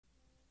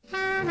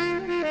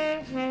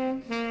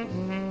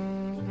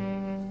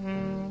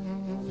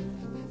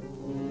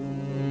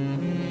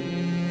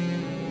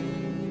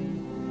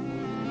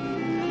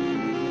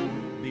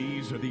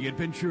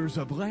adventures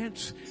of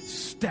Lance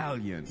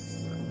Stallion,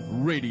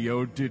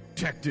 radio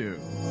detective.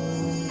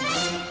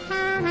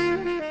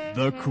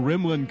 The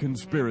Kremlin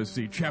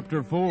Conspiracy,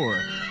 Chapter 4,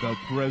 The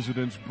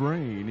President's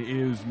Brain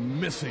is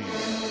Missing.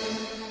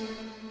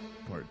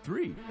 Part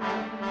 3,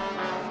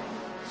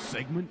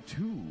 Segment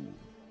 2.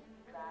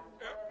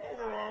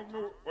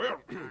 Well,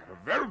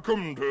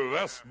 welcome to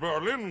West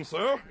Berlin,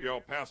 sir.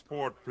 Your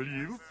passport,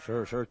 please.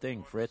 Sure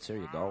thing, Fritz. Here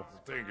you go.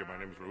 Thank you. My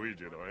name's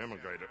Luigi, though. I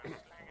emigrated.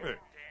 Hey,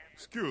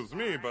 excuse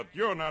me, but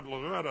you're not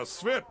Loretta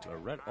Swit.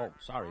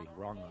 Sorry,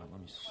 wrong.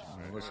 Let me see.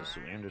 Melissa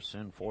Sue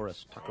Anderson,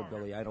 Forrest Tucker,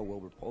 Billy Idol,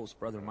 Wilbur Post,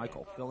 Brother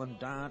Michael, Phil and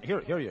Don.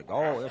 Here you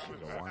go. This is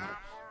the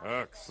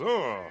one.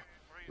 So,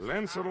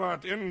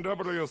 Lancelot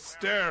N.W.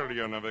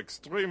 Stallion of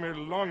extremely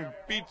Long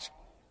Beach,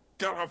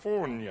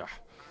 California.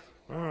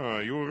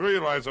 You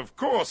realize, of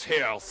course,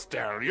 Herr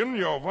Stallion,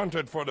 you're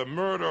wanted for the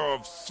murder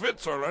of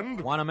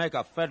Switzerland. Want to make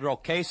a federal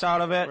case out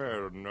of it?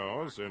 Well,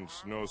 no.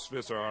 Since no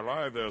Swiss are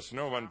alive, there's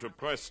no one to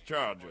press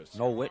charges.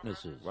 No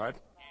witnesses. What?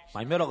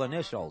 My middle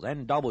initials,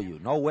 N.W.,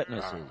 no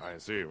witnesses. I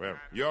see. Well,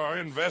 you're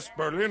in West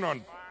Berlin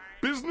on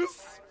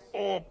business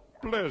or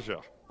pleasure?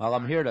 Well,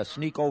 I'm here to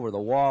sneak over the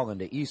wall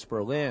into East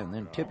Berlin,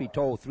 then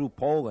tippy-toe through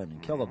Poland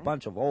and kill a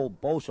bunch of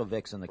old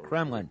Bolsheviks in the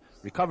Kremlin,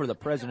 recover the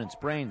president's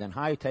brain, then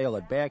hightail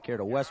it back here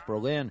to West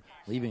Berlin,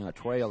 leaving a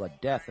trail of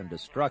death and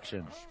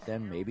destruction.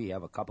 Then maybe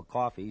have a cup of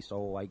coffee,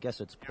 so I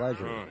guess it's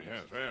pleasure. Oh,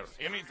 yes, well,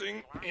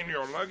 anything in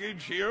your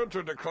luggage here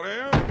to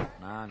declare?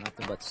 Nah,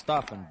 nothing but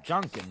stuff and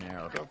junk in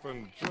there. Stuff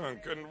and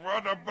junk. And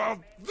what about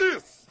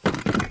this?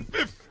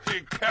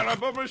 50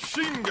 caliber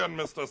machine gun,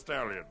 Mr.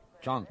 Stallion.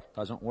 Junk.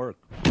 Doesn't work.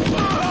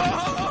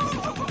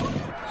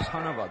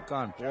 Son of a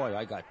gun. Boy,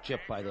 I got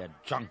chipped by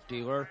that junk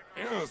dealer.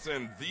 Yes,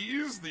 and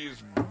these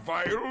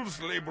vials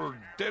labeled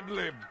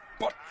deadly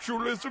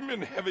botulism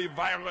in heavy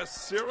virus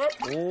syrup?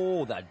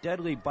 Oh, the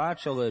deadly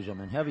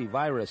botulism in heavy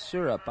virus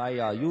syrup.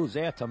 I use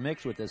that to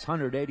mix with this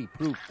 180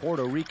 proof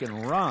Puerto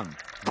Rican rum.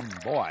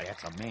 Boy,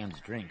 that's a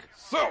man's drink.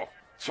 So,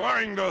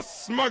 trying to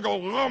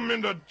smuggle rum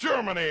into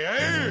Germany,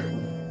 eh?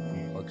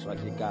 Looks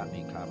like you got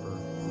me, Copper.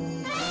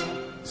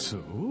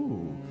 So,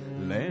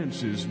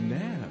 Lance is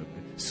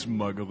nabbed,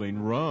 smuggling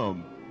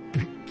rum.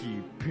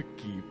 Picky.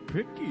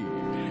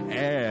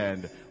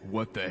 And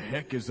what the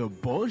heck is a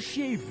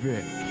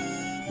Bolshevik?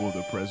 Will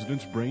the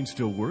president's brain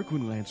still work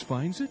when Lance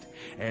finds it?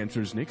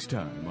 Answers next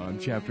time on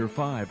Chapter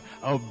 5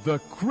 of The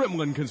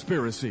Kremlin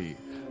Conspiracy.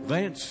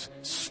 Lance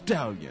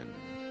Stallion,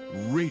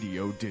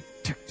 radio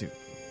detective.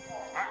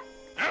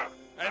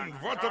 And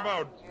what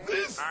about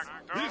this?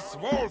 This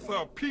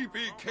Walther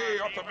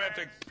PPK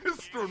automatic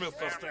pistol,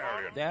 Mr.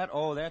 Stallion.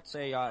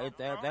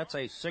 That's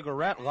a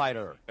cigarette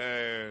lighter.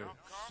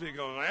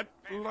 Cigarette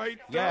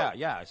lighter?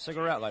 Yeah,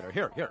 cigarette lighter.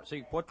 Here.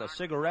 See, put the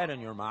cigarette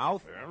in your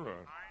mouth.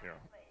 Yeah.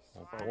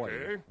 Oh, boy,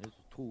 Okay. this is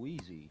too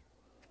easy.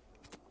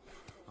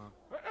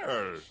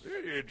 Well,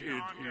 it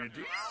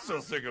is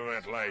a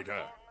cigarette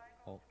lighter.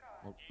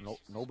 No,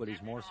 nobody's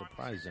more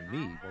surprised than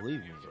me, believe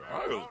me.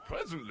 I was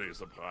pleasantly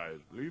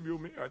surprised. Believe you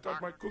me, I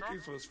thought my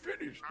cookies was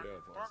finished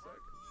there for a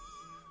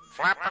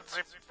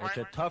second. It's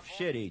a tough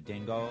shitty,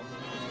 Dingo.